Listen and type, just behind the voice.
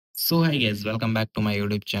So hi guys, welcome back to my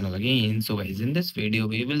YouTube channel again. So guys, in this video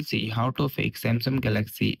we will see how to fix Samsung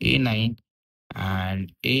Galaxy A9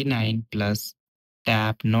 and A9 Plus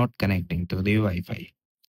tab not connecting to the Wi-Fi.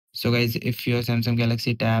 So guys, if your Samsung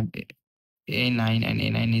Galaxy Tab A9 and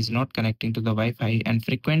A9 is not connecting to the Wi-Fi and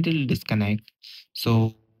frequently disconnect,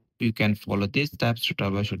 so you can follow these steps to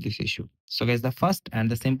troubleshoot this issue. So guys, the first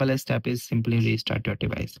and the simplest step is simply restart your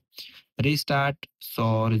device. Restart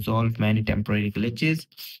so resolve many temporary glitches.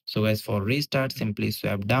 So as for restart, simply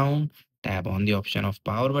swipe down, tap on the option of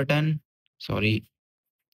power button. Sorry,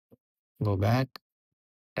 go back,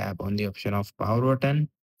 tap on the option of power button,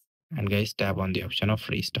 and guys tap on the option of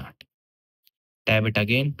restart. Tap it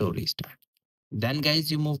again to restart. Then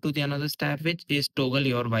guys, you move to the another step, which is toggle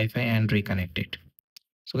your Wi-Fi and reconnect it.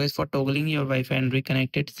 So guys, for toggling your Wi-Fi and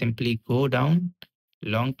reconnect it, simply go down,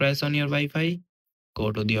 long press on your Wi-Fi, go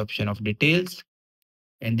to the option of details.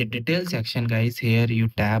 In the details section, guys, here you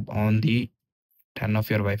tap on the turn off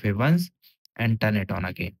your Wi-Fi once and turn it on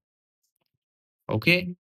again.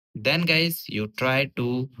 Okay. Then guys, you try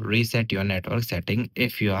to reset your network setting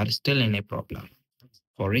if you are still in a problem.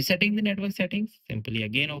 For resetting the network settings, simply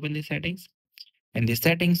again open the settings. In the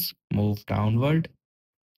settings, move downward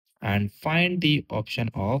and find the option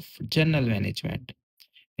of general management.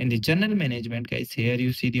 In the general management, guys, here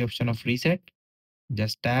you see the option of reset.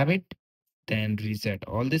 Just tap it, then reset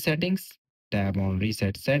all the settings. Tap on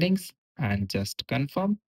reset settings and just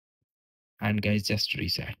confirm, and guys just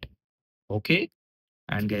reset. Okay.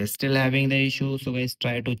 And guys still having the issue, so guys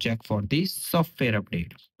try to check for the software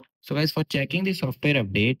update. So guys, for checking the software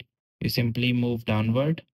update, you simply move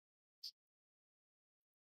downward.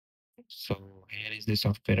 So here is the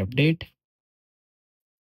software update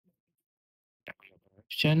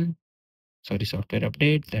option. Sorry, software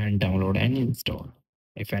update, then download and install.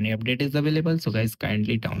 If any update is available, so guys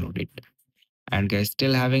kindly download it. And guys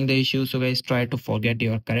still having the issue, so guys try to forget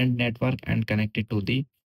your current network and connect it to the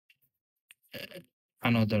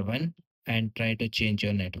another one and try to change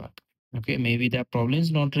your network. Okay, maybe the problem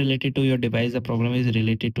is not related to your device, the problem is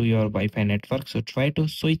related to your Wi-Fi network. So try to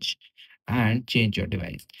switch and change your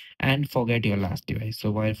device and forget your last device.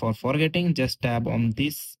 So while for forgetting, just tap on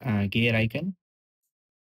this gear icon,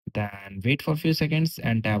 then wait for a few seconds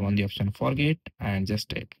and tap on the option forget and just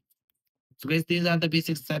take. So guys, these are the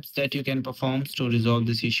basic steps that you can perform to resolve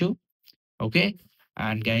this issue. Okay.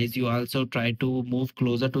 And guys, you also try to move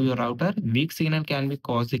closer to your router. Weak signal can be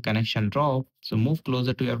cause the connection drop. So move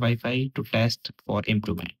closer to your Wi-Fi to test for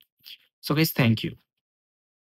improvement. So guys, thank you.